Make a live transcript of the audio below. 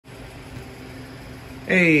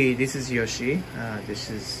Hey, this is Yoshi. This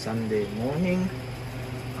is Sunday morning.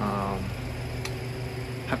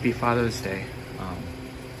 Happy Father's Day.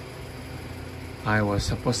 I was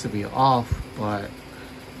supposed to be off, but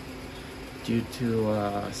due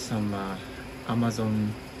to some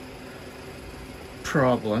Amazon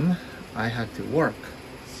problem, I had to work.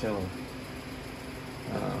 So,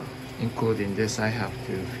 including this, I have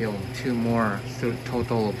to film two more,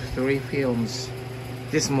 total of 3 films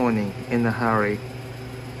this morning in a hurry.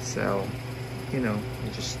 So, you know,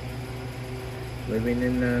 just living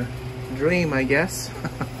in a dream, I guess.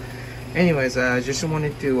 Anyways, I just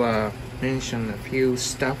wanted to mention a few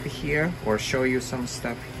stuff here, or show you some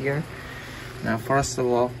stuff here. Now, first of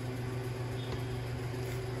all,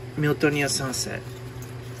 Miltonia sunset.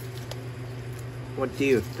 What do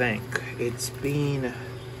you think? It's been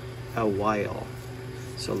a while.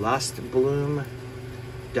 So last bloom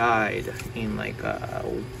died in like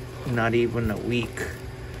not even a week.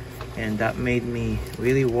 And that made me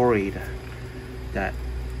really worried that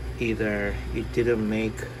either it didn't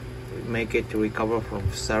make it to recover from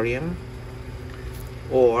Fusarium,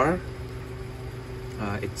 or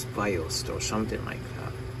it's biosed or something like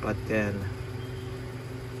that. But then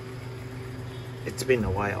it's been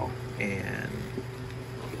a while, and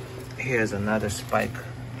here's another spike.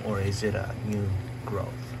 Or is it a new growth?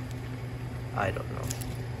 I don't know.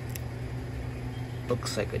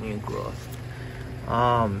 Looks like a new growth.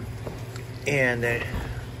 And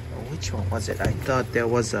which one was it? I thought there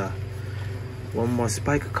was one more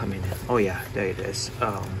spike coming in. Oh yeah, there it is.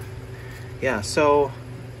 Yeah, so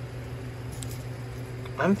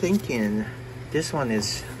I'm thinking this one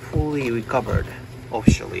is fully recovered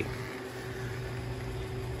officially.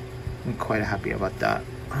 I'm quite happy about that.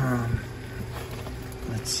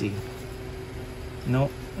 Let's see. No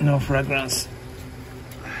fragrance.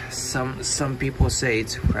 Some people say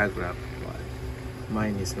it's fragrant, but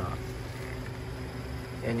mine is not.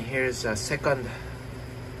 And here's a second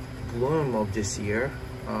bloom of this year.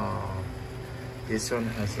 This one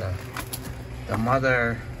has the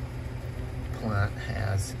mother plant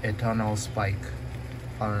has eternal spike.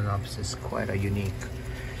 Phalaenopsis, quite a unique.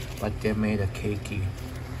 But they made a keiki,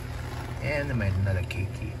 and they made another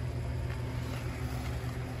keiki.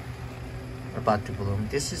 About to bloom.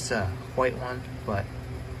 This is a white one, but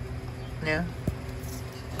yeah,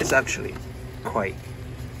 it's actually quite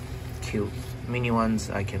cute. Mini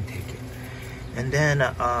ones, I can take it. And then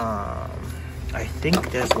I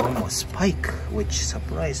think there's one more spike, which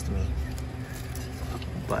surprised me.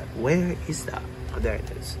 But where is that? Oh, there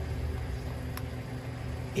it is.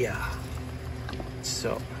 Yeah.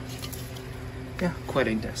 So yeah, quite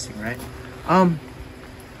interesting, right? Oh,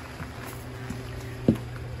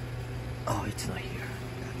 it's not here.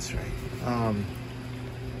 That's right.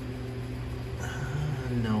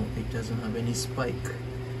 No, it doesn't have any spike.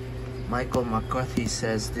 Michael McCarthy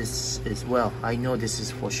says this is, well, I know this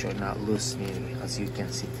is for sure not loosening. As you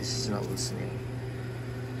can see, this is not loosening.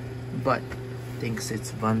 But thinks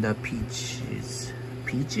it's Vanda Peaches.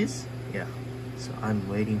 Peaches? Yeah. So I'm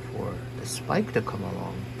waiting for the spike to come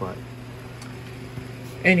along. But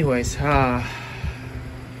anyways, that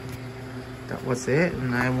was it.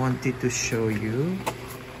 And I wanted to show you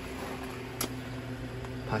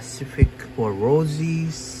Pacific or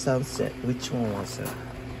Rosy Sunset. Which one was it?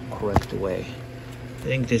 Correct way. I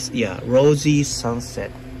think this, yeah, Rosy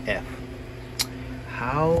Sunset F.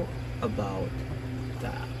 How about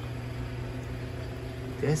that?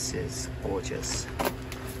 This is gorgeous.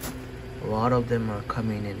 A lot of them are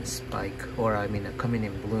coming in spike, or I mean coming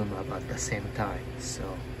in bloom about the same time.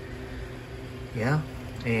 So yeah,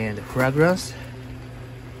 and the fragrance,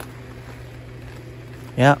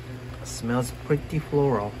 yeah, smells pretty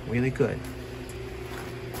floral, really good.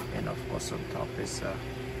 And of course on top is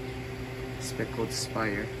speckled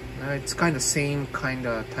spire. It's kind of same kind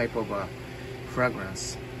of type of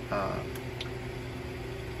fragrance. The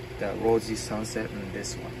Rosy Sunset and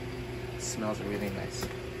this one. It smells really nice.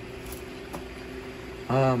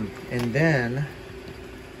 And then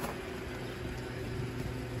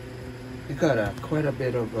we got quite a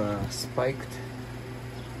bit of spiked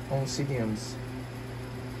oncidiums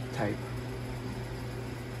type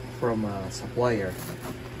from a supplier,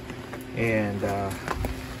 and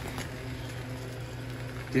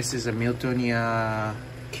this is a Miltonia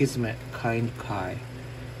Kismet Kind Kai.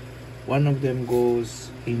 One of them goes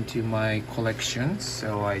into my collection,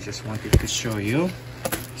 so I just wanted to show you.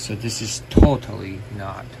 So this is totally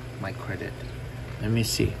not my credit. Let me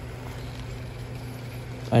see.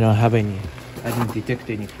 I don't have any, I didn't detect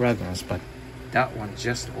any fragrance, but that one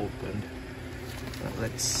just opened. But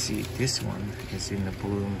let's see, this one is in the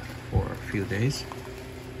bloom for a few days.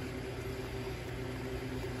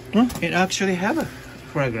 It actually have a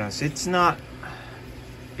fragrance. It's not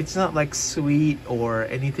like sweet or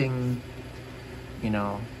anything, you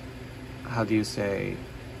know, how do you say,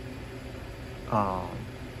 how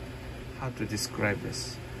to describe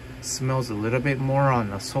this? Smells a little bit more on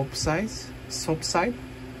the soap side,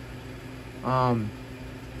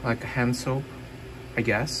 like a hand soap, I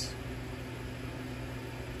guess,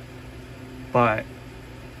 but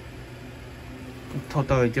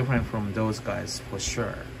totally different from those guys for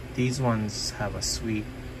sure. These ones have a sweet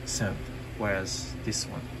scent, whereas this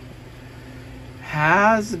one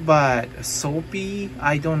has, but soapy.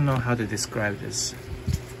 I don't know how to describe this.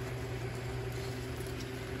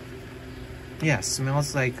 Yeah,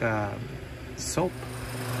 smells like soap.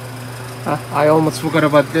 I almost forgot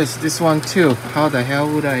about this one too. How the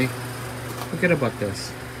hell would I forget about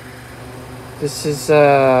this? This is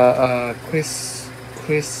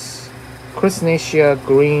Christnacia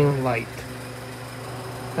Green Light.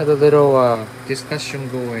 Had a little discussion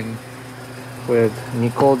going with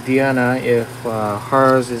Nicole Diana if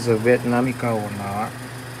hers is a Vietnamica or not.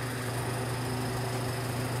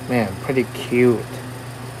 Man, pretty cute.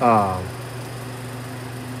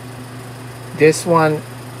 This one,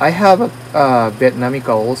 I have a Vietnamica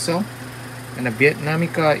also, and a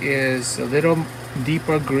Vietnamica is a little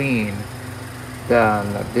deeper green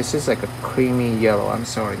than this. Is like a creamy yellow. I'm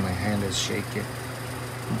sorry, my hand is shaking,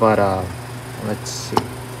 but let's see.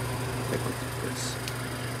 Look at this.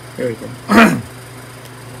 Here we go.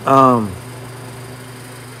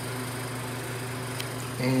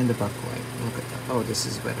 And the backlight. Look at that. Oh, this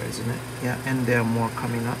is better, isn't it? Yeah, and there are more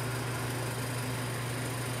coming up.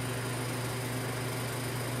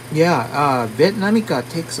 Yeah, Vietnamica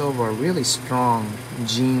takes over really strong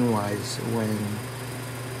gene-wise when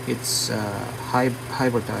it's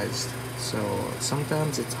hybridized. So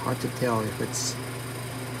sometimes it's hard to tell if it's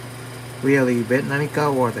really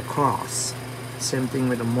Vietnamica or the cross. Same thing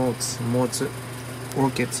with the moths.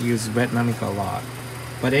 Orchids use Vietnamica a lot.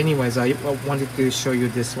 But anyways, I wanted to show you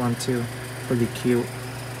this one too. Pretty cute.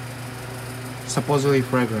 Supposedly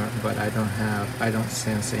fragrant, but I don't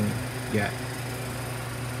sense any yet,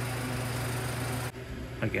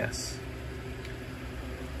 I guess.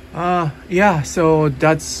 Yeah, so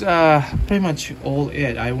that's pretty much all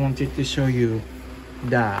it. I wanted to show you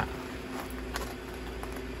that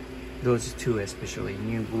those two, especially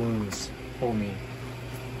new blooms for me.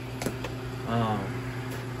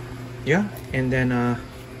 Yeah, and then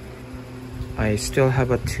I still have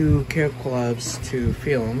 2 care clubs to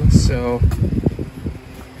film, so,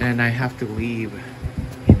 and I have to leave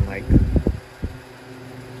in like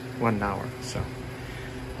 1 hour, so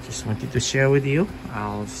just wanted to share with you.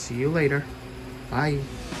 I'll see you later. Bye.